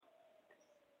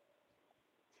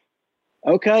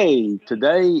Okay,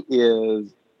 today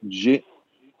is Ju-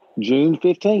 June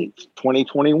 15th,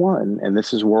 2021, and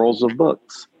this is Worlds of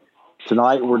Books.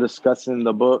 Tonight we're discussing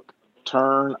the book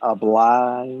Turn a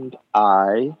Blind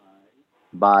Eye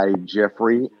by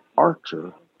Jeffrey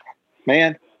Archer.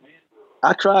 Man,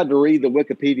 I tried to read the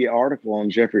Wikipedia article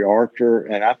on Jeffrey Archer,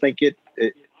 and I think it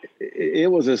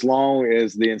was as long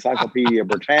as the Encyclopedia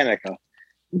Britannica.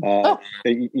 Uh,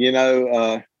 you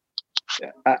know,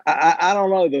 I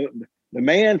don't know. The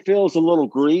man feels a little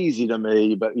greasy to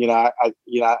me, but I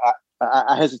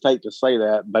hesitate to say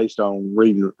that based on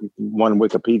reading one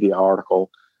Wikipedia article.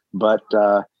 But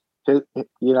his,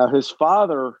 his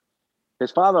father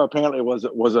apparently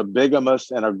was a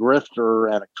bigamist and a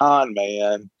grifter and a con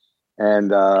man.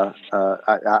 And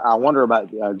I wonder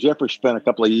about Jeffrey spent a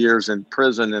couple of years in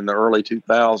prison in the early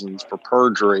 2000s for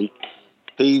perjury.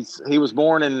 He was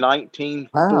born in Wow.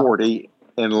 1940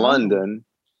 in London,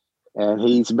 and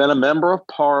he's been a member of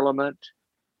Parliament.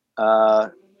 Uh,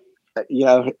 you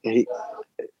know, he's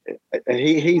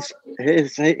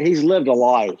lived a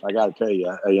life. I got to tell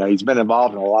you, he's been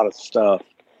involved in a lot of stuff,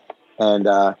 and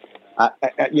I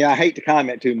hate to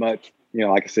comment too much.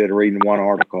 Like I said, reading one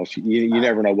article, you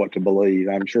never know what to believe.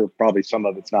 I'm sure probably some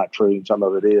of it's not true and some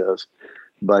of it is,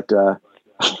 but I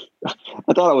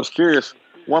thought I was curious.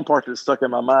 One part that stuck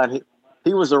in my mind,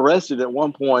 he was arrested at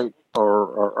one point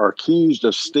or accused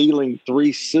of stealing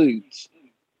three suits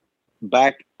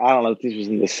back. I don't know if this was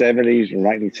in the 70s or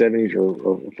 1970s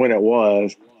or when it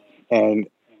was. And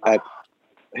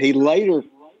he later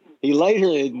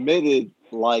admitted,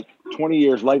 like 20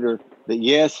 years later, that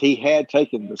yes, he had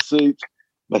taken the suits,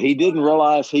 but he didn't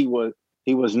realize he was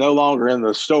no longer in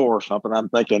the store or something. I'm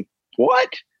thinking,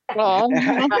 what?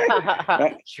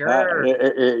 Sure.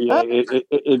 It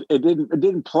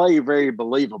didn't play very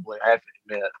believably, I have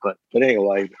to admit. But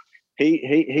anyway,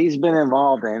 he's been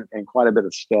involved in quite a bit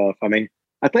of stuff. I mean,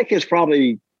 I think he's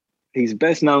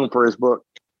best known for his book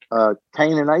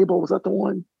Cain and Abel. Was that the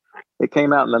one? It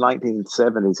came out in the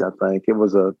 1970s, I think. It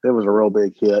was a real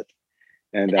big hit,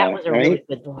 and that was a really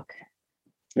good book.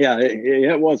 Yeah,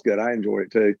 it was good. I enjoyed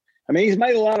it too. I mean, he's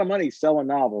made a lot of money selling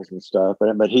novels and stuff,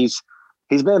 but he's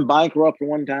been bankrupt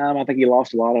one time. I think he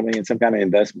lost a lot of money in some kind of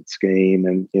investment scheme,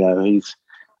 and he's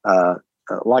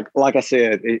like I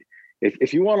said,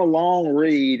 if you want a long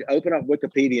read, open up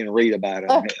Wikipedia and read about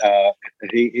him.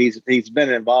 He's been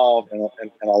involved in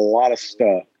a lot of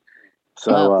stuff.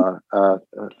 So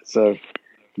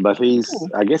but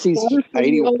I guess he's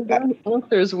 80.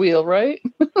 Author's wheel, right?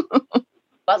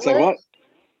 So what?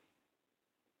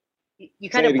 You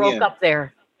kind of broke up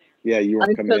there. Yeah, you were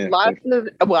coming in.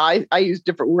 I use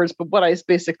different words, but what I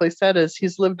basically said is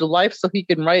he's lived a life so he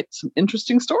can write some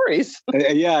interesting stories.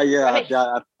 Yeah. Right.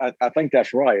 I think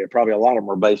that's right. Probably a lot of them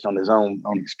are based on his own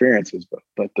experiences.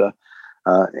 But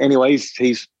anyways,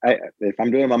 if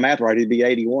I'm doing my math right, he'd be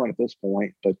 81 at this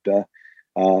point. But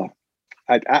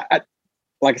I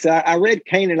like I said, I read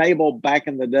Cain and Abel back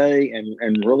in the day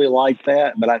and really liked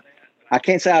that. But I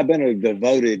can't say I've been a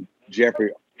devoted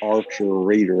Jeffrey Archer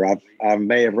reader. I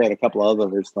may have read a couple of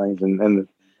other his things, and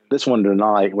this one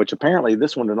tonight,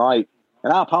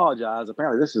 and I apologize.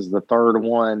 Apparently, this is the third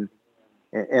one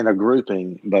in a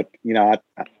grouping. But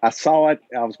I saw it.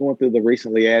 I was going through the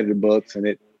recently added books, and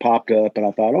it popped up, and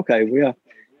I thought, okay, well,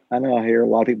 I know I hear a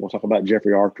lot of people talk about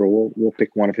Jeffrey Archer. We'll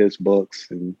pick one of his books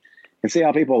and see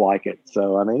how people like it.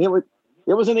 So I mean,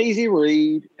 it was an easy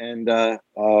read, and I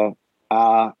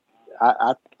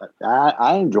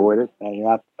enjoyed it.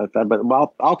 But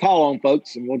I'll call on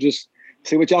folks and we'll just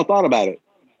see what y'all thought about it.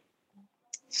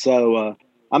 So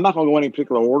I'm not going to go in any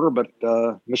particular order, but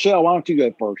Michelle, why don't you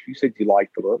go first? You said you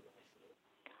liked the book.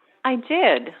 I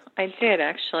did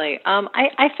actually.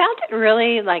 I found it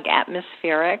really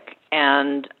atmospheric,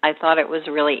 and I thought it was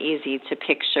really easy to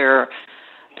picture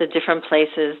the different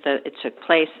places that it took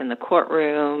place in the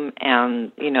courtroom,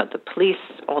 and the police,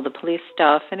 all the police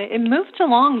stuff, and it moved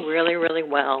along really, really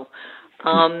well.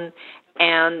 And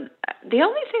the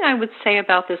only thing I would say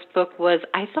about this book was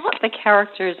I thought the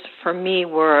characters for me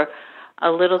were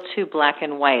a little too black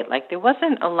and white. Like there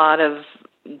wasn't a lot of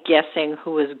guessing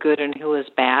who was good and who was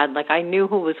bad. Like I knew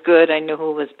who was good, I knew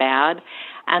who was bad.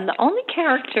 And the only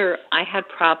character I had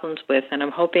problems with, and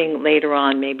I'm hoping later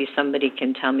on maybe somebody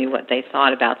can tell me what they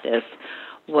thought about this,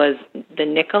 was the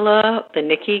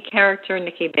Nikki character,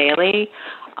 Nikki Bailey,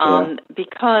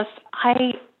 because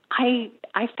I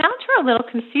found her a little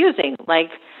confusing.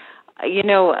 Like,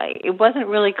 it wasn't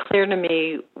really clear to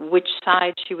me which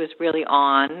side she was really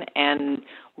on and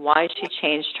why she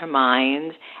changed her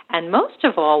mind, and most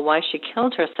of all, why she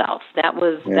killed herself. That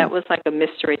was like a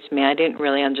mystery to me. I didn't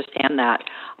really understand that.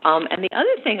 And the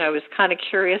other thing I was kind of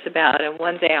curious about, and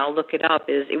one day I'll look it up,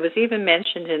 is it was even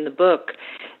mentioned in the book.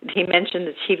 He mentioned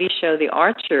the TV show The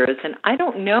Archers, and I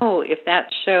don't know if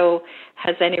that show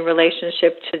has any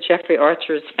relationship to Jeffrey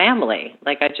Archer's family.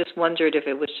 Like, I just wondered if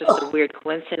it was just a weird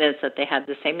coincidence that they had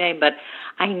the same name. But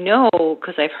I know,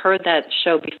 because I've heard that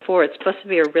show before, it's supposed to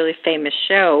be a really famous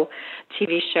show,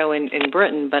 TV show in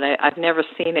Britain, but I've never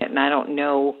seen it, and I don't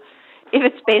know if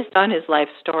it's based on his life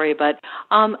story. But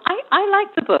I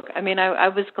like the book. I mean, I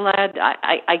was glad.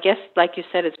 I guess, like you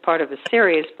said, it's part of a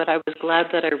series, but I was glad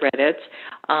that I read it.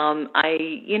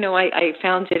 I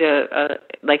found it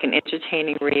like an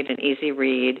entertaining read, an easy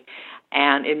read,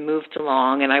 and it moved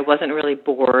along, and I wasn't really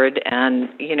bored. And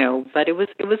but it was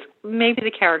maybe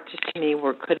the characters to me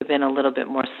could have been a little bit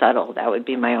more subtle. That would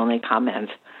be my only comment.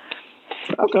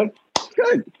 Okay.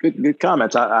 Good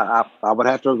comments. I would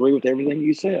have to agree with everything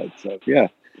you said. So yeah,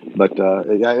 but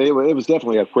it was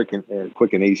definitely a quick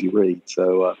and easy read.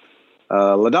 So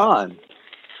LaDon.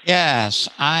 Yes,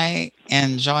 I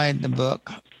enjoyed the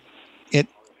book. It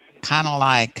kind of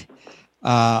like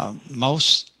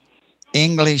most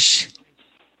English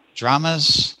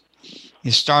dramas.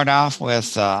 You start off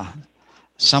with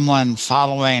someone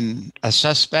following a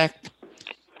suspect,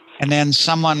 and then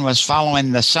someone was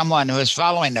following someone who was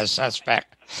following the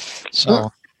suspect.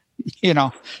 So,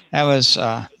 that was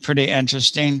pretty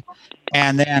interesting.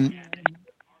 And then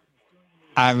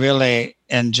I really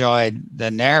enjoyed the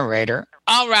narrator.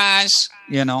 All rise,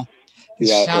 It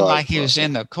sounded like he was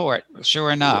in the court,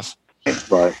 sure enough.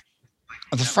 Right.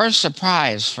 The first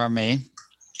surprise for me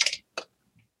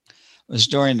was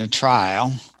during the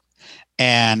trial,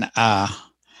 and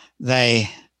they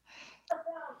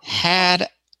had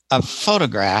a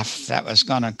photograph that was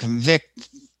going to convict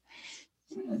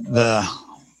the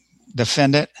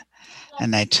defendant,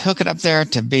 and they took it up there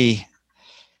to be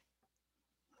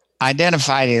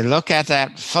identified. You look at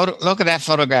that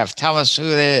photograph. Tell us who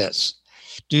it is.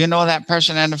 Do you know that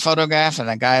person in the photograph? And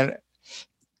the guy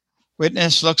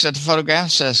witness looks at the photograph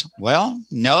and says, well,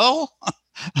 no,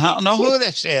 I don't know who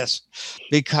this is,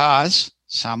 because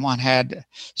someone had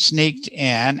sneaked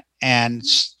in and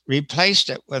replaced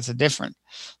it with a different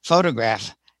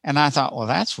photograph. And I thought, well,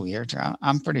 that's weird.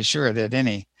 I'm pretty sure that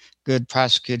any good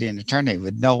prosecuting attorney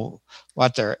would know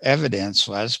what their evidence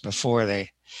was before they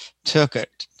took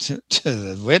it to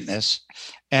the witness.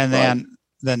 And then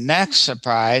the next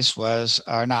surprise was,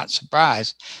 or not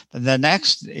surprise, but the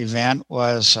next event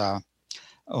was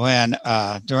when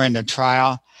during the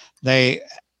trial, they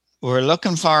were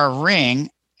looking for a ring,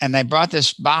 and they brought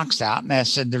this box out, and they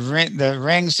said, the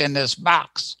ring's in this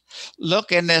box.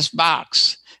 Look in this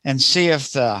box and see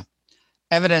if the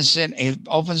evidence he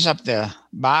opens up the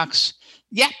box.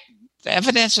 Yep, the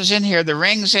evidence is in here. The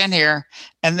ring's in here.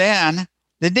 And then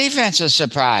the defense is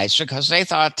surprised because they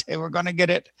thought they were going to get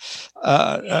it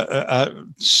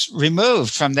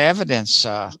removed from the evidence.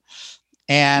 So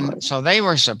they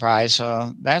were surprised.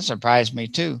 So that surprised me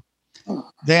too.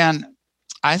 Then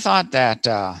I thought that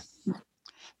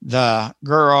the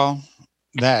girl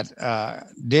that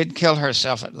did kill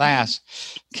herself at last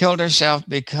killed herself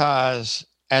because,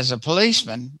 as a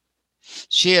policeman,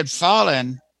 she had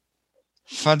fallen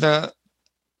for the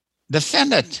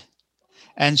defendant,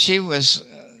 and she was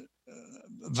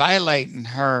violating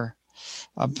her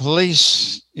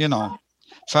police,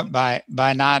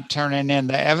 by not turning in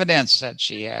the evidence that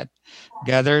she had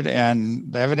gathered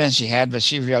and the evidence she had, but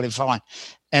she really fallen.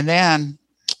 And then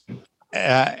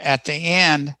at the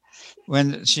end,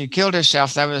 when she killed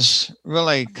herself, that was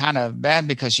really kind of bad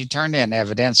because she turned in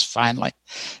evidence finally.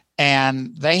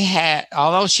 And they had,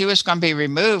 although she was going to be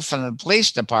removed from the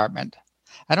police department,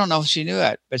 I don't know if she knew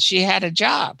it, but she had a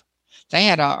job. They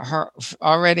had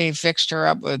already fixed her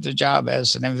up with the job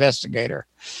as an investigator.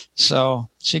 So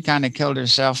she kind of killed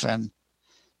herself, and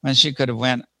when she could have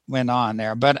went on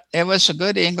there. But it was a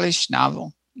good English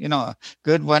novel, a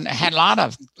good one. It had a lot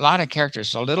of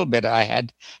characters. A little bit I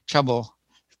had trouble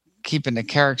keeping the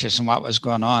characters and what was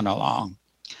going on along.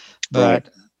 But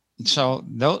so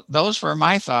those were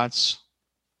my thoughts.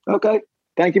 Okay.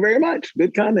 Thank you very much.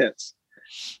 Good comments.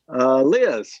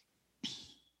 Liz.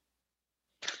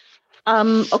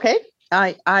 Okay.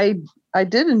 I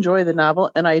did enjoy the novel,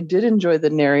 and I did enjoy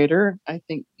the narrator. I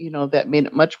think, that made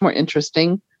it much more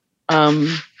interesting.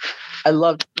 I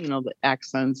loved, the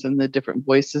accents and the different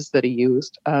voices that he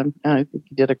used. And I think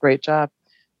he did a great job.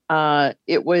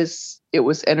 It was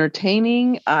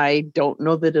entertaining. I don't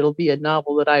know that it'll be a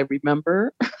novel that I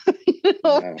remember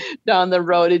down the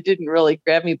road. It didn't really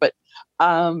grab me, but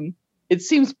it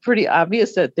seems pretty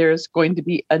obvious that there's going to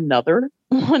be another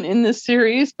one in this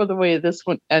series for the way this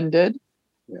one ended.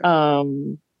 Yeah.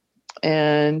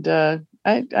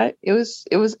 It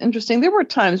was interesting. There were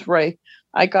times where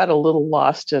I got a little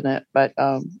lost in it, but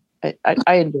I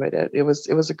enjoyed it. It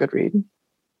was a good read.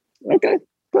 Okay,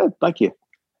 good. Thank you.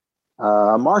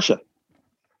 Marcia.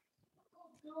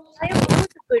 It was a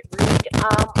good read.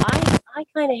 I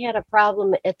kind of had a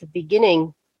problem at the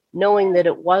beginning, knowing that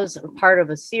it was a part of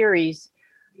a series.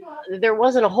 There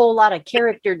wasn't a whole lot of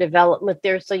character development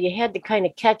there, so you had to kind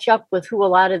of catch up with who a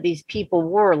lot of these people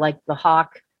were, like the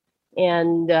Hawk,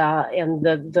 and I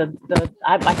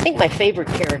think my favorite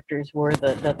characters were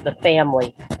the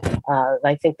family.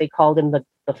 I think they called him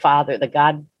the father, the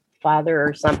godfather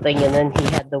or something, and then he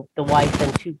had the wife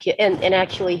and two kids, and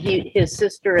actually his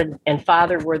sister and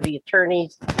father were the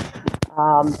attorneys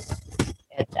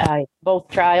at both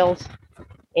trials,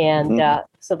 and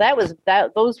so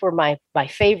those were my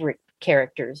favorite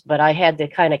characters, but I had to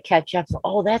kind of catch up.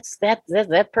 So,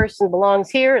 that person belongs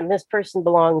here and this person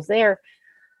belongs there.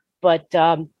 But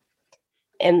and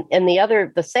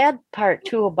the sad part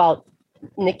too about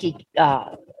Nikki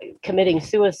committing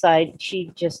suicide,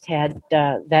 she just had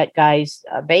that guy's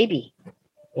baby,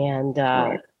 and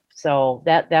so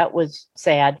that was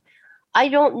sad. I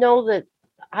don't know that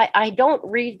I don't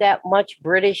read that much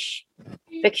British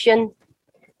fiction,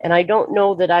 and I don't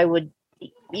know that I would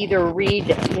either read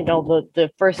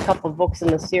the first couple of books in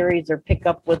the series or pick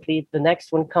up with the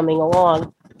next one coming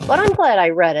along. But I'm glad I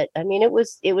read it. I mean, it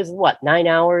was what, 9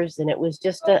 hours, and it was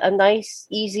just a nice,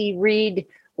 easy read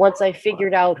once I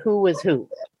figured out who was who.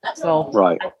 So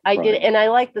I did, and I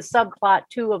like the subplot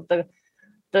too of the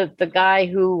guy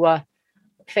who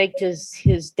faked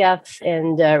his death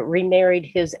and remarried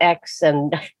his ex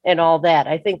and all that.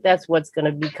 I think that's what's going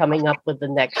to be coming up with the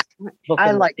next book.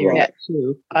 I like that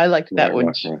too. I liked that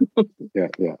one too.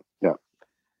 Yeah.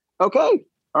 Okay.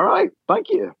 All right. Thank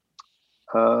you.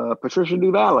 Patricia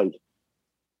DuVally.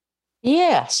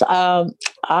 Yes,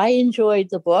 I enjoyed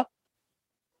the book.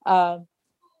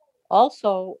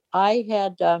 Also, I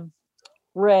had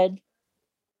read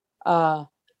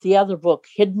the other book,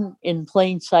 Hidden in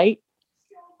Plain Sight.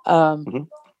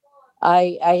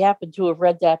 I happened to have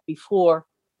read that before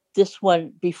this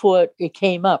one, before it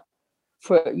came up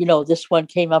this one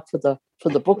came up for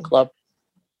the book club.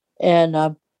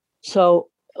 And so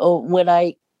when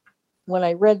I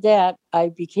read that, I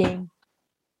became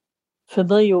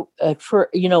familiar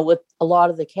with a lot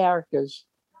of the characters,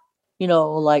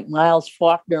 like Miles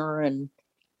Faulkner and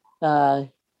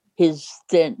his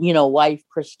then wife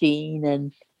Christine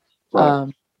and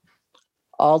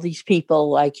all these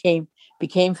people. I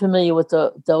became familiar with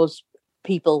those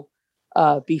people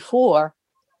before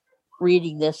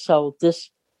reading this, so this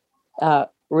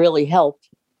really helped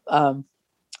to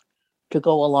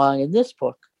go along in this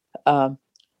book, to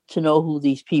know who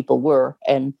these people were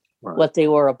and what they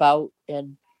were about,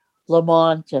 and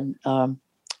Lamont and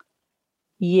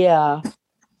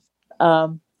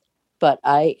but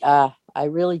I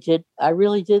really did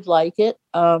like it.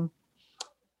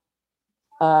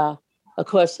 Of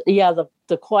course,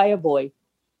 the choir boy,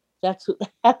 that's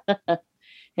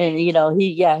and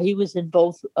he was in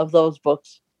both of those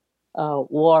books.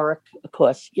 Warwick, of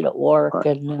course, Warwick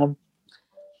and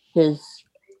his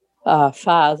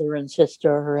father and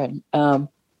sister, and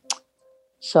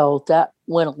so that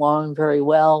went along very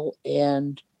well.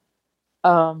 And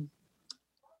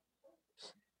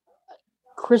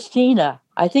Christina,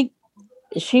 I think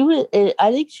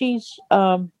she's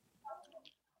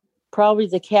probably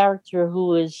the character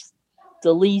who is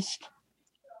the least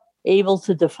able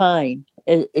to define.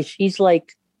 She's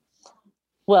like,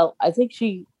 well, I think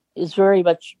she is very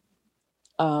much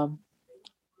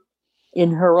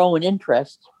in her own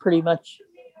interest, pretty much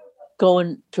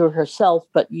going to herself,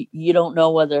 but you don't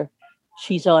know whether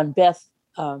she's on Beth's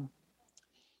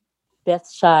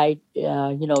side.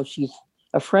 She's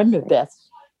a friend of Beth's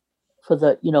for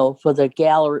the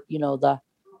gallery, the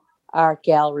art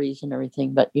galleries and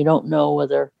everything, but you don't know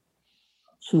whether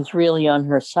she's really on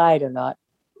her side or not,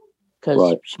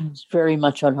 because she's very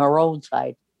much on her own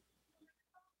side.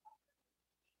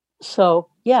 So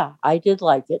yeah, I did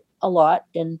like it a lot,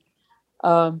 and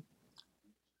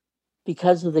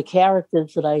because of the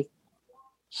characters that I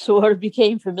sort of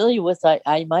became familiar with,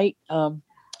 I might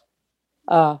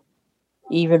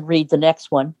even read the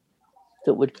next one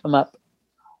that would come up.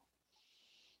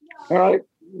 All right,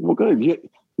 well, good.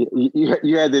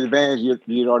 You had the advantage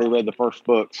you'd already read the first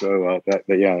book, so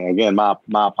again, my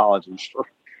apologies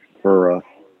for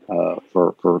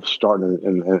starting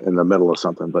in the middle of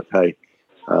something, but hey,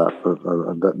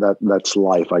 that's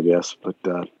life, I guess. But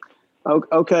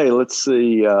Okay, let's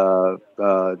see.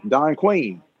 Don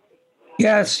Queen.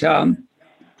 Yes, I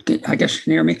guess you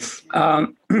can hear me.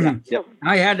 Yep.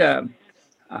 I had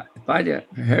if I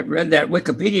had read that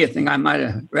Wikipedia thing, I might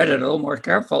have read it a little more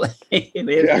carefully.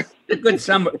 It's a good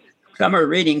summer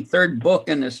reading, third book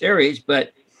in the series,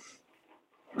 but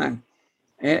I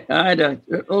had a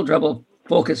little trouble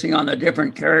focusing on the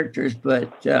different characters,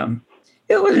 but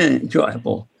it was an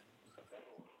enjoyable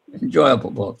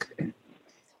book.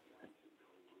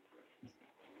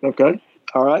 Okay.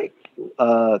 All right.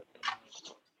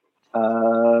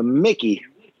 Mickey,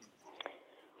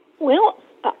 Well,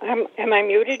 am I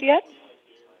muted yet?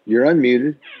 you're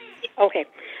unmuted. Okay.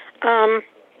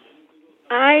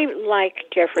 I like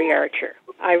Jeffrey Archer.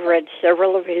 I've read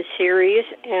several of his series,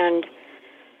 and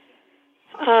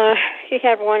he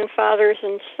had one Fathers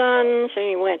and Sons, and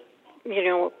he went,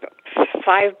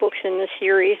 5 books in the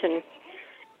series,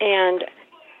 and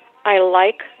I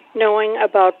like knowing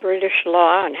about British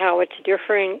law and how it's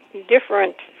different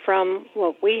from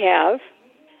what we have.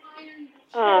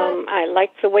 I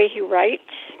like the way he writes.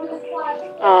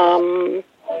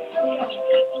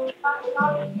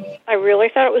 I really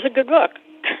thought it was a good book.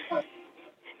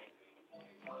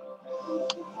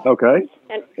 Okay.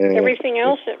 And everything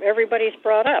else that everybody's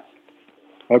brought up.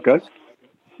 Okay.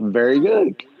 Very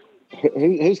good.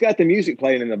 Who's got the music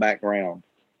playing in the background?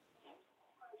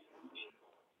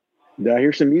 Did I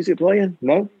hear some music playing?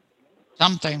 No?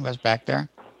 Something was back there.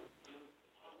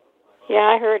 Yeah,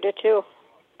 I heard it too.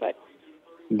 But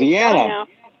Deanna.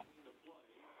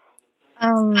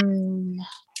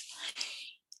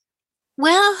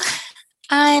 Well,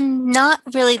 I'm not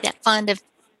really that fond of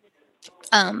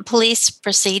police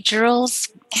procedurals,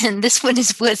 and this one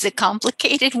was a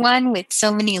complicated one with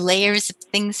so many layers of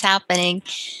things happening.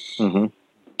 Mm-hmm.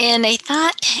 And I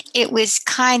thought it was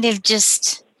kind of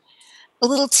just a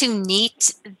little too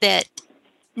neat that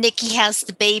Nikki has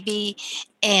the baby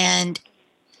and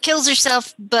kills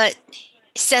herself, but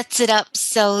sets it up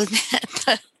so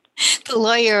that the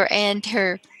lawyer and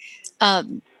her,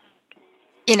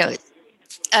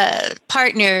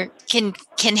 partner can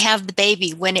have the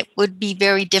baby when it would be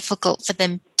very difficult for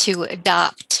them to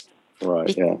adopt, Right.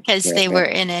 because they were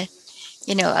in a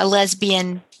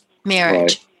lesbian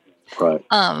marriage. Right.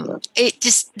 It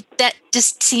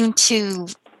just seemed too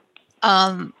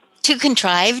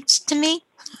contrived to me.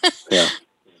 Yeah.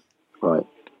 Right.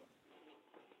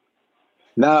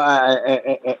 No,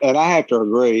 I have to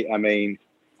agree. I mean,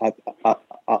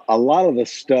 a lot of the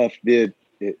stuff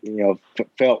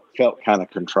felt kind of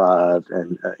contrived,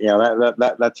 and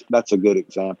that's a good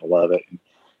example of it.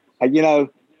 And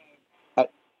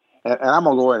I'm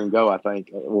gonna go ahead and go. I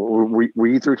think were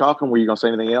you through talking? Were you gonna say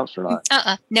anything else or not?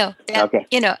 No. Okay.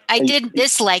 I did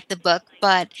dislike the book,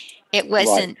 but it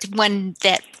wasn't one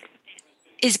that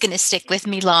is going to stick with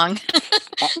me long.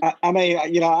 I mean,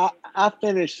 I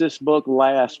finished this book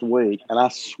last week, and I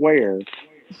swear,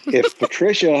 if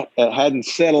Patricia hadn't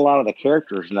said a lot of the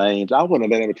characters' names, I wouldn't have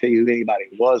been able to tell you who anybody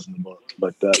was in the book.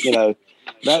 But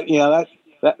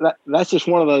that's just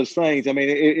one of those things. I mean,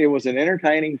 it was an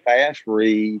entertaining, fast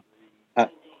read.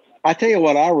 I tell you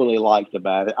what I really liked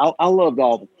about it. I loved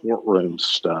all the courtroom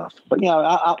stuff, but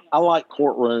I like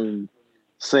courtroom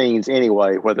scenes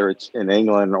anyway, whether it's in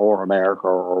England or America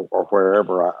or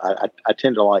wherever. I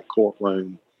tend to like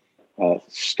courtroom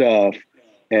stuff,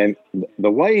 and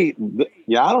the way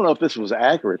I don't know if this was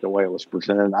accurate the way it was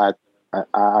presented. I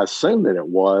assume that it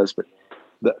was, but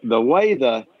the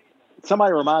way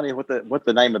somebody remind me what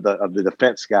the name of the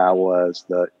defense guy was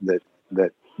that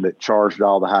charged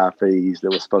all the high fees, that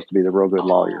was supposed to be the real good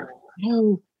lawyer.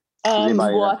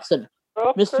 Watson.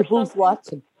 Mr. Booth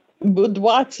Watson. Booth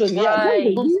Watson. Yeah.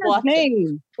 Right. Booth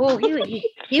Watson. Oh,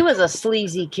 he was a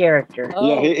sleazy character.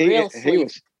 Yeah, he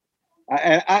was.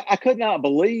 I could not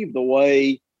believe the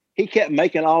way he kept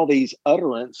making all these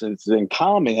utterances and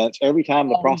comments every time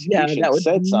the prosecution that would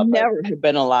said something. Never have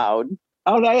been allowed.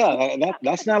 Oh no, yeah,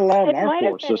 that's not allowed in our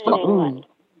court system.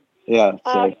 Yeah.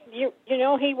 So. He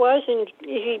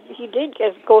did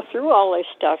just go through all this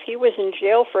stuff. He was in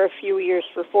jail for a few years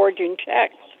for forging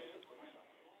checks.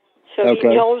 So he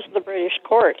knows the British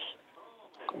courts.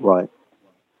 Right.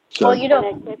 So, Well,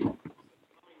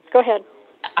 go ahead.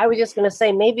 I was just going to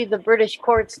say maybe the British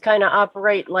courts kind of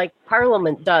operate like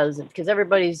Parliament does, because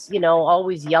everybody's,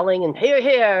 always yelling and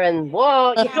here and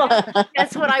whoa.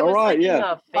 That's what I was thinking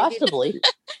of. Possibly.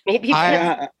 Maybe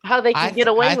that's how they can get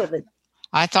away with it.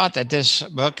 I thought that this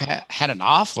book had an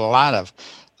awful lot of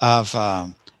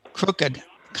crooked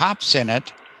cops in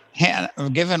it.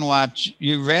 And given what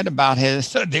you read about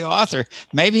the author,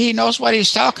 maybe he knows what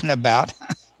he's talking about.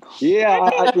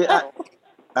 Yeah,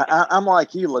 I'm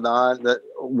like you, Ladon. That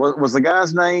was the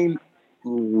guy's name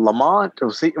Lamont?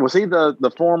 Was he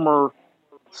the former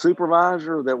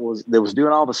supervisor that was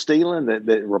doing all the stealing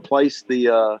that replaced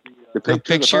the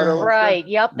picture, the photo? Right.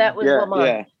 Yep. That was Lamont.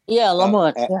 Yeah. Yeah,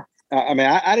 Lamont. Yeah. I mean,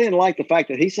 I didn't like the fact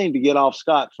that he seemed to get off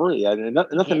scot-free.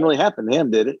 Nothing really happened to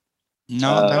him, did it?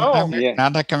 No, yeah.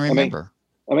 not that I can remember.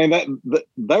 I mean,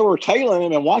 they were tailing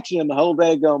him and watching him the whole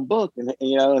daggone book, and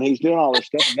and he's doing all this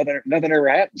stuff, and nothing ever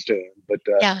happens to him. But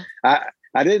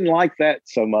I didn't like that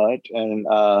so much, and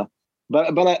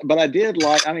but I did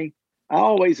like. I mean, I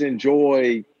always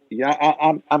enjoy.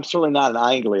 I'm certainly not an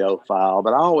Anglophile,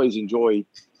 but I always enjoy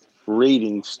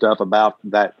reading stuff about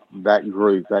that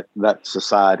group, that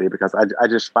society, because I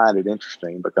just find it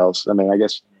interesting. Because I mean, I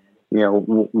guess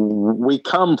we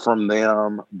come from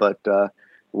them, but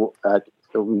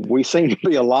we seem to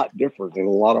be a lot different in a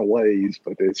lot of ways.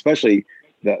 But especially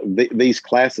these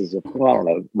classes of, well, I don't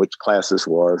know which class this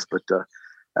was, but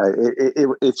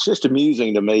it's just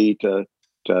amusing to me to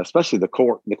especially the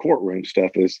courtroom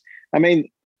stuff is. I mean,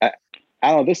 I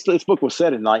don't know. This book was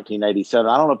set in 1987.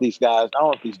 I don't know if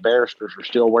these barristers are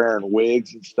still wearing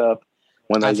wigs and stuff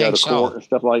when they go to court and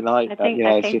stuff like that. I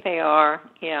think they are.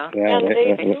 Yeah. And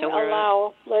they do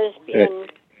allow lesbian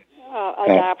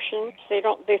adoptions.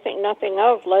 They think nothing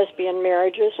of lesbian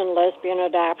marriages and lesbian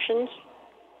adoptions.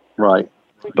 Right.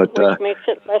 Which makes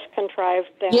it less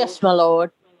contrived. Yes, my lord.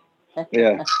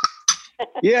 Yeah.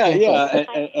 Yeah.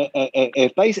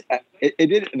 If they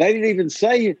didn't even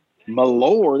say my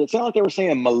lord. It sounded like they were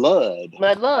saying my lud.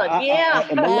 My lud, yeah.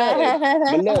 My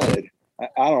lud.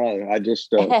 I don't know. I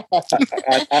just I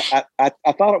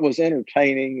thought it was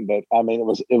entertaining, but I mean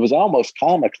it was almost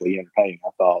comically entertaining. I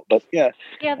thought, but yeah,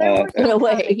 there were in a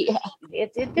way, yeah.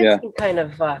 It did seem kind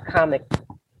of comic.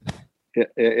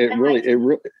 It really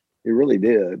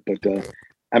did. But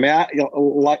I mean,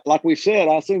 like we said,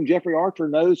 I assume Jeffrey Archer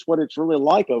knows what it's really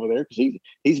like over there because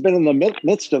he's been in the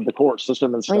midst of the court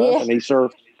system and stuff, and he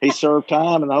served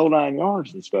time and the whole 9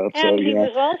 yards and stuff. And so he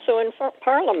was also in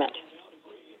Parliament.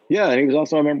 Yeah, and he was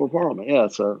also a member of Parliament. Yeah,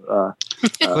 so.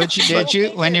 Did you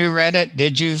when you read it?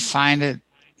 Did you find it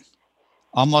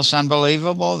almost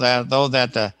unbelievable that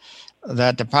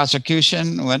the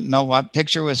prosecution wouldn't know what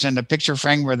picture was in the picture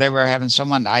frame where they were having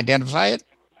someone identify it?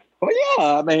 Well,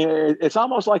 yeah. I mean, it's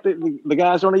almost like the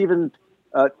guys don't even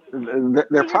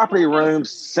their property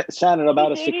rooms sounded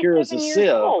about as secure as a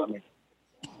sieve.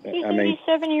 He's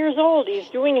 87 years old. He's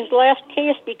doing his last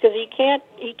case because he can't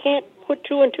put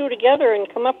two and two together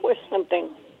and come up with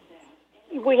something.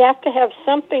 We have to have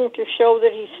something to show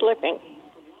that he's slipping.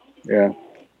 Yeah,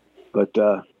 but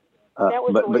yeah,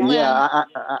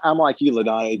 I'm like you,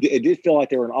 LaDonna. It did feel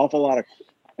like there were an awful lot of.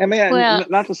 I mean,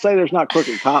 not to say there's not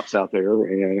crooked cops out there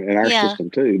in our system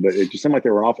too, but it just seemed like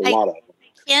there were an awful lot of them.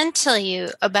 I can tell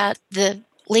you about the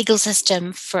legal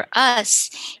system for us.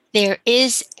 There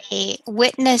is a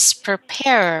witness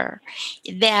preparer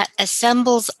that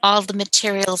assembles all the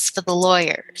materials for the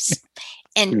lawyers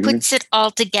and puts it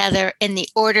all together in the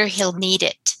order he'll need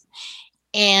it.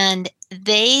 And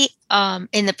they,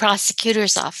 in the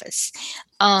prosecutor's office.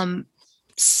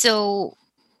 So,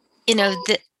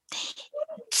 the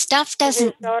stuff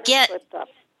doesn't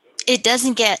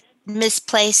get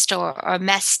misplaced or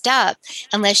messed up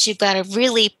unless you've got a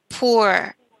really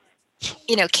poor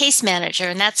case manager,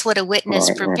 and that's what a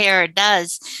witness preparer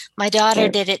does. My daughter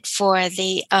did it for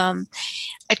the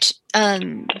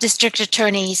district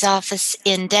attorney's office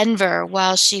in Denver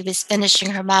while she was finishing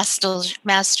her master's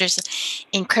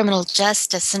in criminal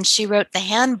justice, and she wrote the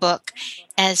handbook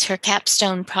as her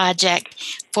capstone project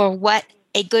for what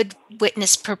a good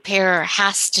witness preparer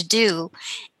has to do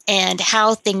and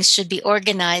how things should be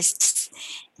organized.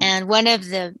 And one of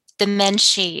the men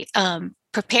she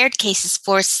prepared cases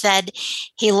for said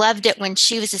he loved it when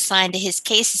she was assigned to his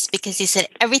cases because he said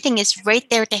everything is right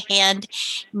there to hand.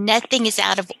 Nothing is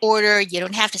out of order. You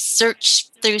don't have to search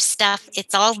through stuff.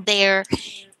 It's all there,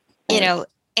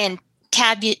 and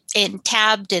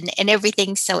tabbed and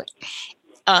everything. So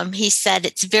he said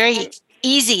it's very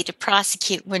easy to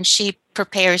prosecute when she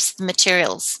prepares the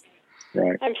materials.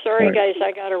 Right. I'm sorry, guys.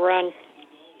 I got to run.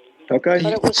 Okay.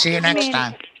 See you next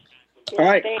time. All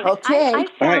right. Okay. I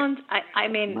found, I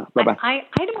mean, I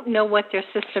don't know what their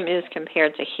system is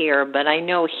compared to here, but I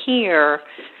know here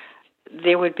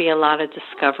there would be a lot of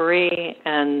discovery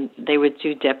and they would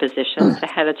do depositions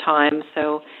ahead of time.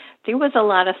 So there was a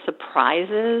lot of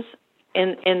surprises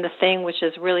in the thing, which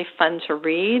is really fun to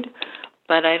read,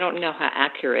 but I don't know how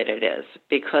accurate it is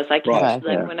because I can't,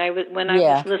 when I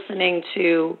was listening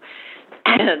to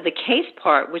the case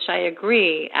part, which I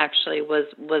agree actually was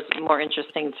more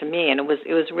interesting to me, and it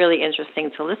was really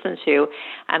interesting to listen to,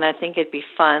 and I think it'd be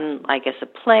fun, like as a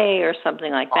play or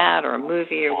something like that, or a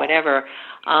movie or whatever.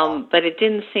 But it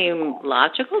didn't seem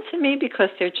logical to me because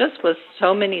there just was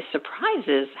so many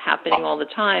surprises happening all the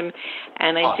time,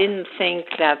 and I didn't think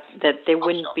that there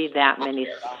wouldn't be that many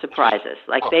surprises.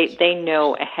 Like they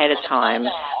know ahead of time,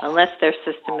 unless their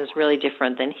system is really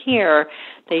different than here.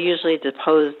 They usually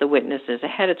depose the witnesses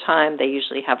ahead of time. They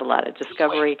usually have a lot of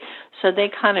discovery, so they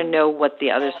kind of know what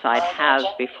the other side has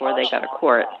before they go to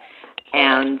court.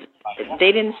 And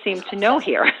they didn't seem to know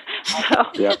here. So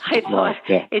I thought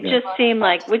it just seemed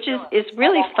like, which is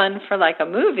really fun for like a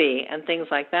movie and things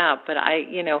like that. But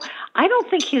I don't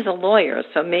think he's a lawyer,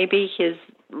 so maybe his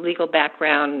legal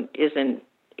background isn't,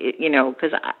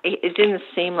 because it didn't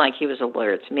seem like he was a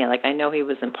lawyer to me. Like I know he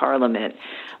was in Parliament,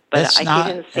 but he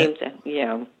didn't seem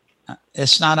to,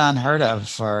 It's not unheard of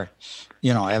for,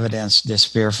 evidence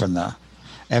disappear from the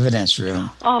evidence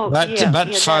room. But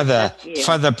for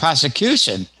the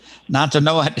prosecution not to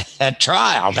know it at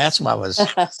trial, that's what was.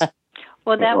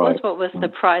 Well, that was what was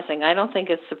surprising. I don't think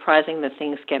it's surprising that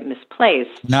things get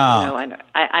misplaced. No,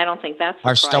 I don't think that's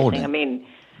surprising. Or stolen. I mean,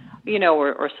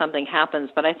 or something happens.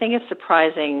 But I think it's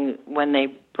surprising when they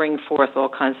bring forth all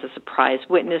kinds of surprise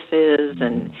witnesses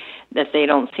and that they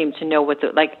don't seem to know what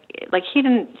like he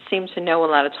didn't seem to know a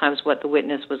lot of times what the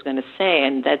witness was going to say,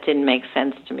 and that didn't make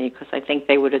sense to me because I think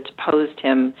they would have deposed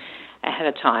him ahead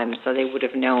of time, so they would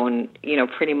have known,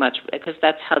 pretty much, because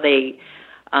that's how they,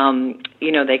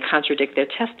 they contradict their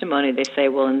testimony. They say,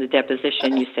 well, in the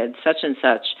deposition you said such and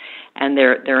such, and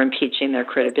they're impeaching their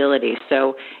credibility.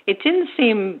 So it didn't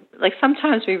seem like,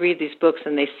 sometimes we read these books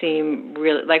and they seem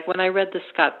really, like when I read the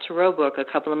Scott Turow book a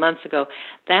couple of months ago,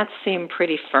 that seemed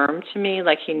pretty firm to me,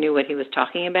 like he knew what he was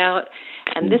talking about.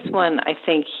 And this one, I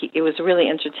think it was really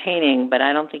entertaining, but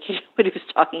I don't think he knew what he was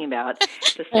talking about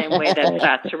the same way that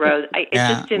Scott Turow. It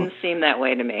just didn't seem that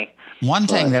way to me. One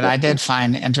thing that I did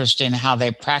find interesting, how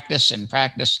they practice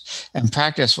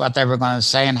what they were going to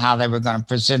say and how they were going to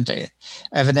present the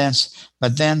evidence,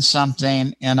 but then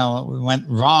something, went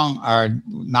wrong or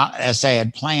not as they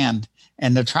had planned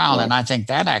in the trial. Right. And I think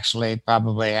that actually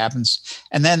probably happens.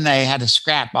 And then they had to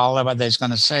scrap all of what they was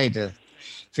going to say to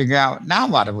figure out, now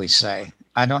what do we say?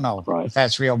 I don't know if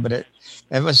that's real, but it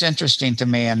was interesting to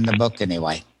me in the book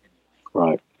anyway.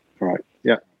 Right.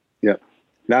 Yeah.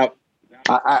 Now,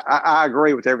 I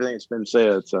agree with everything that's been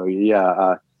said. So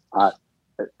I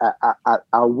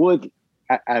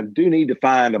do need to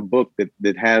find a book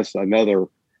that has another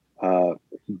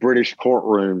British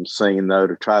courtroom scene, though,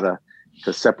 to try to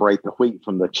separate the wheat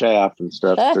from the chaff and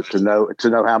stuff, to know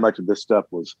how much of this stuff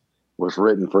was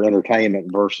written for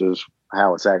entertainment versus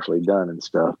how it's actually done and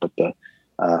stuff. But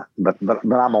I'm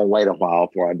gonna wait a while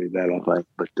before I do that, I think.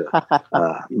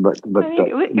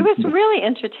 It was really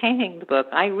entertaining, the book.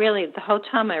 The whole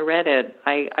time I read it,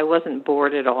 I wasn't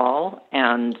bored at all,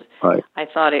 and I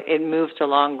thought it moved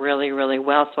along really, really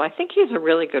well. So I think he's a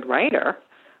really good writer.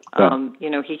 Yeah.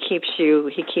 He keeps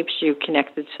you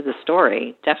connected to the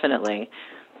story, definitely.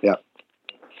 Yeah,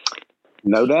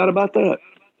 no doubt about that.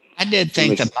 I did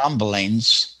think the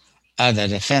mumblings of the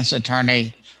defense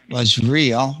attorney was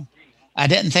real. I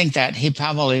didn't think that he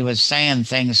probably was saying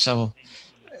things so,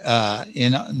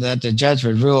 that the judge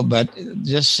would rule, but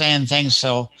just saying things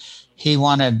so he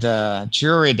wanted the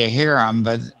jury to hear him,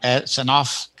 but it's an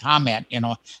off comment,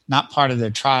 not part of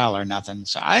the trial or nothing.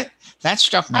 So that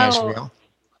struck me as real.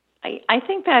 I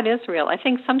think that is real. I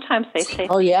think sometimes they say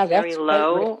very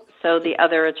low so the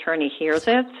other attorney hears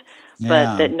it,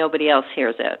 but that nobody else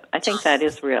hears it. I think that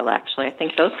is real, actually. I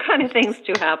think those kind of things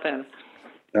do happen.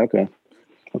 Okay.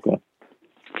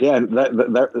 Yeah,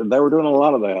 they were doing a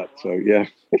lot of that. So, yeah.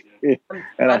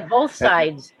 On both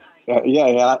sides.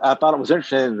 I thought it was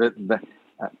interesting that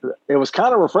it was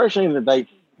kind of refreshing that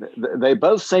they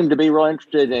both seemed to be real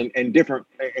interested in different,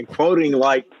 in quoting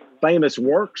like famous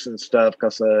works and stuff,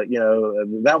 because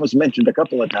that was mentioned a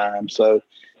couple of times. So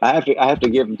I have to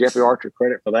give Jeffrey Archer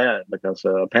credit for that, because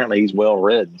apparently he's well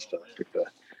read and stuff.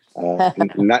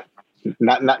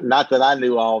 Not that I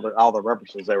knew all the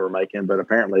references they were making, but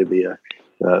apparently the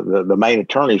main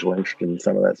attorneys were interested in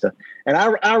some of that stuff. And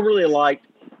I really liked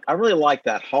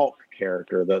that Hawk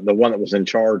character, the one that was in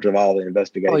charge of all the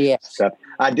investigation stuff.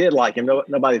 I did like him.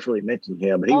 Nobody's really mentioned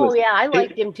him, but I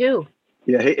liked him too.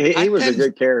 Yeah, he was a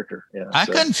good character. Yeah, I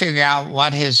couldn't figure out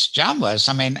what his job was.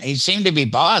 I mean, he seemed to be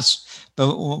boss,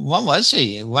 but what was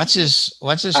he? What's his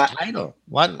title?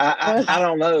 What I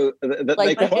don't know.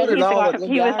 They quoted all.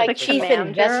 He was like chief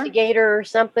investigator or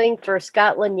something for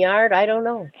Scotland Yard. I don't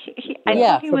know. I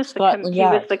Yeah, thought he from was Scotland he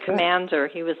was Yard. the Right. commander.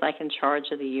 He was like in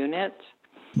charge of the unit.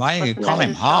 Why do you What's call him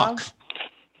his Hawk? job?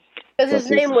 Because his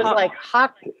That's name was Hawk- like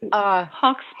Hawk. Hawksby or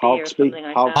Hawksby, something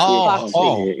like Hawksby, that.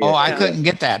 Oh, yeah, I yeah. couldn't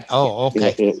get that. Oh, yeah,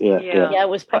 okay. yeah. Yeah, it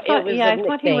was. I It thought, was yeah, a I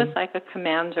thought he was nickname. like a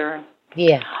commander.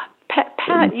 Yeah.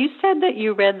 Pat, you said that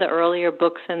you read the earlier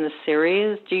books in the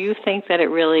series. Do you think that it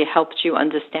really helped you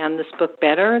understand this book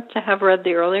better to have read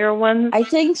the earlier ones? I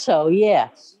think so,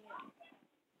 yes.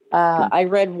 I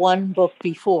read one book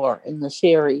before in the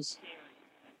series,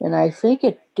 and I think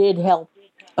it did help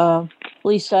at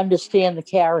least understand the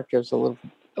characters a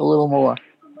little more.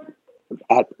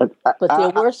 But there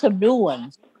were some new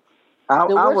ones. There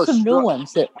were some new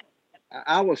ones that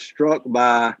I was struck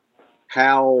by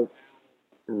how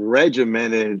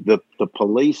regimented the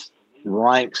police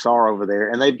ranks are over there,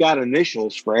 and they've got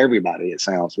initials for everybody. It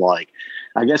sounds like,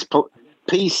 I guess,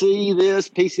 PC this,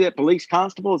 PC that, police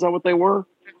constable. Is that what they were?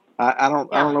 I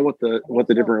don't know what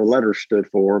the different letters stood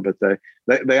for, but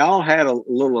they all had a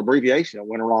little abbreviation that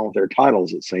went along with their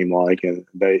titles. It seemed like, and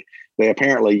they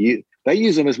apparently they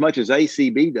use them as much as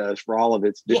ACB does for all of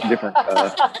its different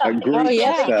groups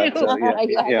and stuff.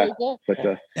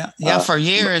 So, For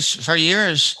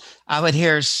years, I would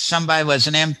hear somebody was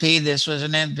an MP. This was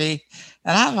an MP.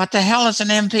 And what the hell is an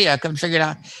MP? I couldn't figure it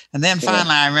out. And then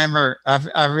finally, I remember,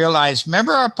 I realized,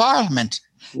 member of parliament.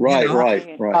 Right.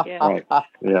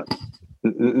 Yeah.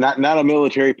 Not a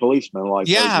military policeman like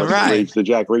reads the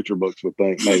Jack Reacher books would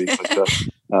think, maybe.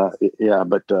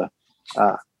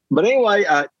 But anyway,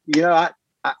 I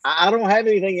don't have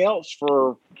anything else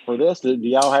for this. Do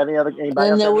y'all have anybody then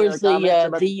else? There was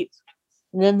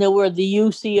then there were the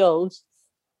UCOs,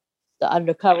 the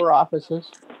undercover officers.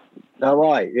 All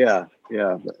right, yeah.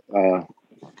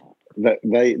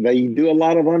 They do a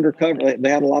lot of undercover. They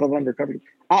had a lot of undercover.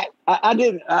 I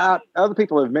didn't. Other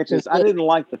people have mentioned this. I didn't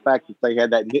like the fact that they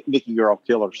had that Nikki girl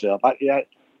kill herself.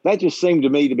 That just seemed to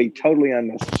me to be totally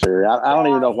unnecessary. I don't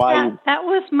even know why. That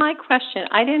was my question.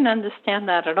 I didn't understand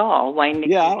that at all. Why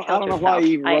Nikki? I don't know why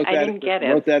he even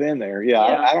wrote that in there.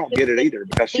 I don't get it either,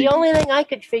 because the only thing I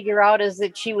could figure out is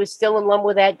that she was still in love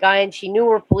with that guy, and she knew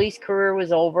her police career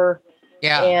was over.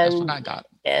 Yeah, and, that's what I got.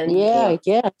 And I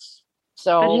guess.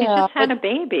 So but she just had a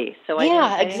baby, so exactly.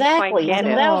 I didn't quite get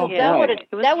it.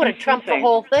 That would have trumped the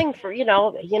whole thing for she's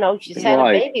had a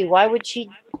baby. Why would she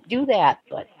do that?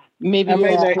 But maybe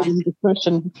postpartum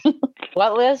depression.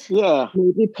 What, Liz? Yeah,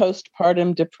 maybe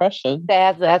postpartum depression.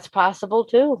 That's possible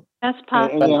too. That's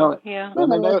possible. Yeah, I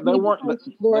mean, they weren't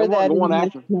going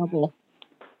after. Novel.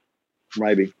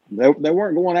 Maybe they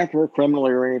weren't going after her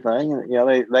criminally or anything.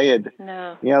 They had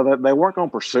they weren't going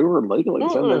to pursue her legally.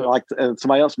 So like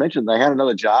somebody else mentioned, they had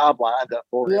another job lined up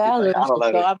for her. Yeah, there was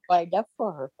a job lined up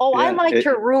for her. Oh, I liked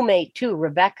her roommate too,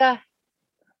 Rebecca.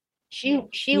 She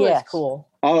was cool.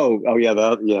 Oh yeah,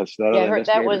 that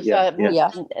was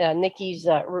Nikki's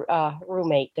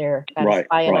roommate there. Right.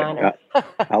 On her.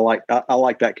 I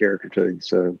like that character too.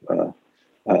 So.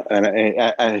 And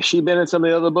has she been in some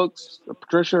of the other books,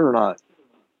 Patricia, or not?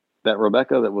 That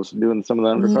Rebecca that was doing some of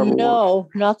the undercover work? No,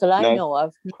 not that I know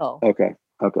of. No. Okay.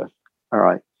 All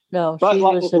right. No, she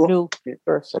was a new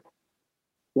person.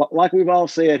 Like we've all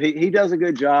said, he does a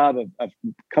good job of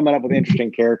coming up with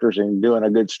interesting characters and doing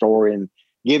a good story and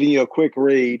giving you a quick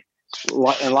read.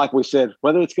 And like we said,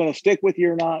 whether it's going to stick with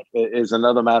you or not is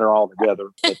another matter altogether.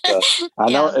 But I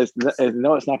know it's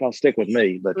not going to stick with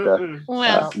me. But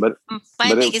my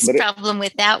biggest problem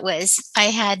with that was I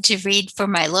had to read for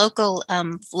my local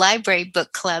library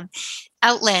book club,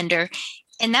 Outlander,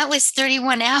 and that was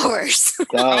 31 hours.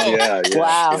 Oh yeah!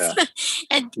 Wow! Yeah.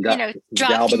 And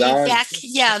dropping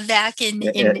you back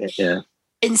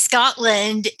in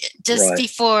Scotland just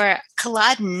before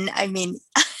Culloden. I mean,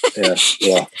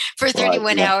 for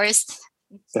 31 hours,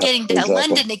 getting to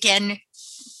London again.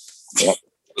 Yep.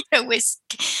 It was,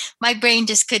 my brain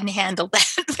just couldn't handle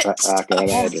that. I can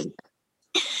imagine.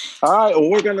 All right, well,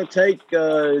 we're going to take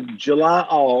July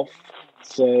off.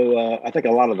 So I think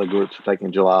a lot of the groups are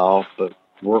taking July off, but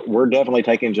we're definitely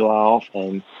taking July off.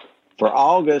 And for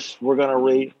August, we're going to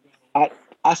read.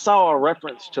 I saw a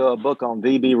reference to a book on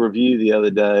DB Review the other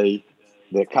day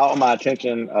that caught my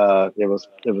attention. It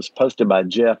was posted by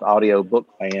Jeff, Audio Book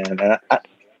Fan, and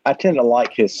I tend to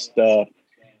like his stuff.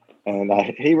 And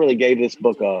he really gave this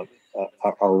book a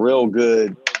real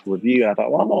good review. And I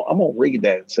thought, well, I'm gonna read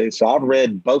that and see. So I've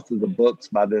read both of the books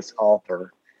by this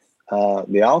author.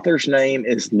 The author's name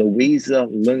is Louisa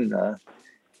Luna,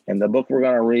 and the book we're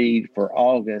going to read for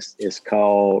August is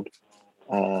called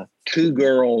Two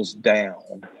Girls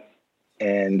Down.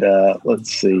 And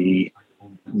let's see,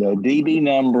 the DB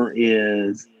number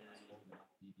is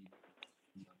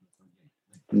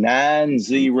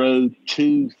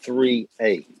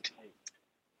 90238.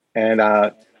 And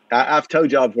I've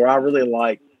told y'all before, I really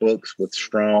like books with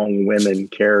strong women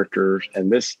characters.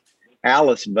 And this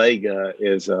Alice Vega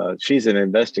is she's an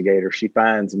investigator. She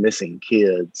finds missing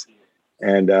kids,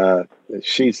 and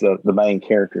she's the main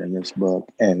character in this book.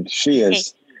 And she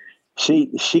is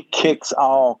she kicks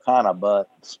all kind of butt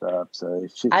and stuff. So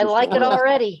I like it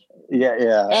already.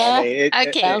 Yeah. I mean,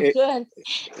 Okay. Sounds good.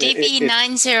 DB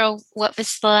 90, what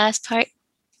was the last part?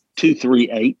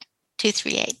 238.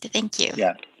 238. Thank you.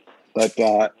 Yeah. But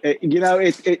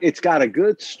it's got a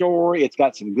good story. It's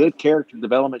got some good character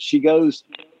development. She's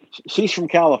from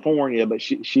California, but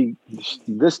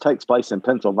this takes place in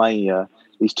Pennsylvania.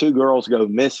 These two girls go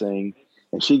missing,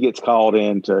 and she gets called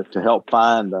in to help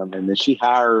find them. And then she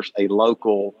hires a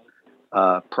local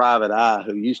private eye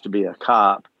who used to be a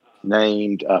cop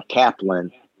named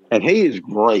Kaplan, and he is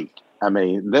great. I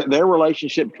mean, their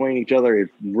relationship between each other is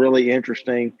really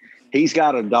interesting. He's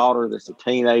got a daughter that's a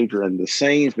teenager, and the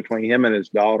scenes between him and his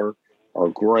daughter are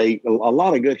great. A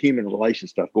lot of good human relation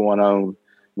stuff going on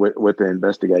with the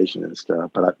investigation and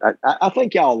stuff. But I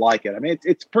think y'all like it. I mean,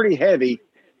 it's pretty heavy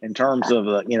in terms of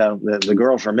the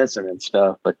girls are missing and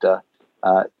stuff. But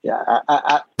I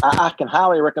can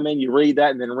highly recommend you read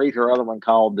that, and then read her other one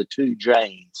called The Two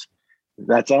Janes.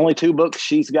 That's only 2 books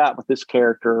she's got with this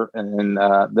character, and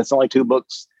that's only 2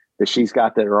 books that she's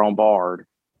got that are on Bard.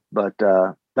 But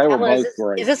they were both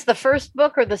great. Is this the first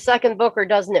book or the second book, or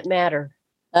doesn't it matter?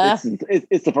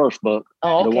 It's the first book.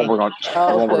 Oh, okay. The one we're going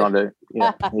to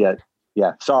do.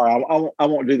 Yeah. Sorry, I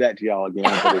won't do that to y'all again.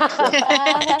 But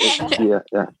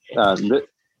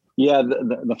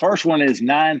the first one is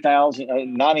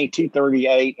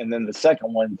 9238, and then the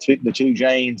second one, The Two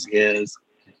Janes, is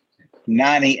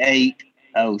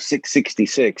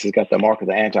 98066. It's got the mark of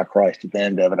the Antichrist at the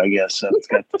end of it, I guess. So it's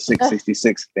got the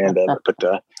 666 at the end of it.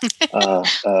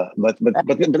 But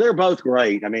they're both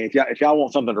great. I mean, if y'all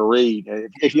want something to read,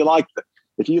 if you like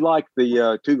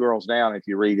the Two Girls Down, if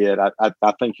you read it,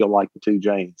 I think you'll like The Two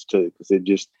Janes too,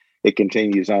 because it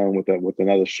continues on with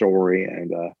another story.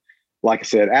 And like I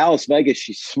said, Alice Vegas,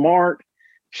 she's smart.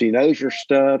 She knows her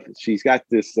stuff. She's got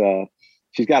this.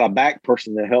 She's got a back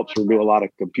person that helps her do a lot of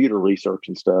computer research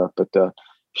and stuff, but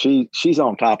she's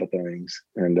on top of things.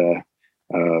 And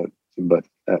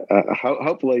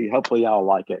hopefully y'all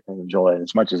like it and enjoy it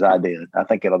as much as I did. I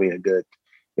think it'll be a good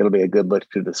book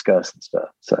to discuss and stuff.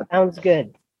 So sounds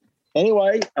good.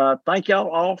 Anyway, thank y'all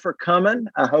all for coming.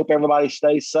 I hope everybody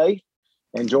stays safe.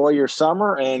 Enjoy your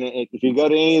summer, and if you go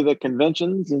to any of the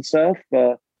conventions and stuff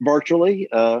virtually,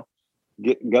 go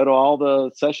to all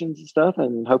the sessions and stuff,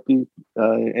 and hope you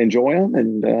enjoy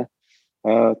them.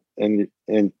 And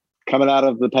coming out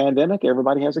of the pandemic,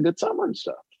 everybody has a good summer and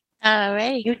stuff. All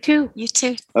right. You too.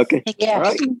 Okay. Yeah. All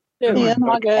right. Yeah,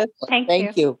 all good.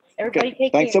 Thank you. Everybody Okay.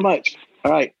 take Thanks care. so much.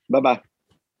 All right. Bye-bye.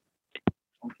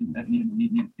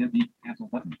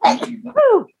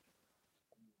 Woo!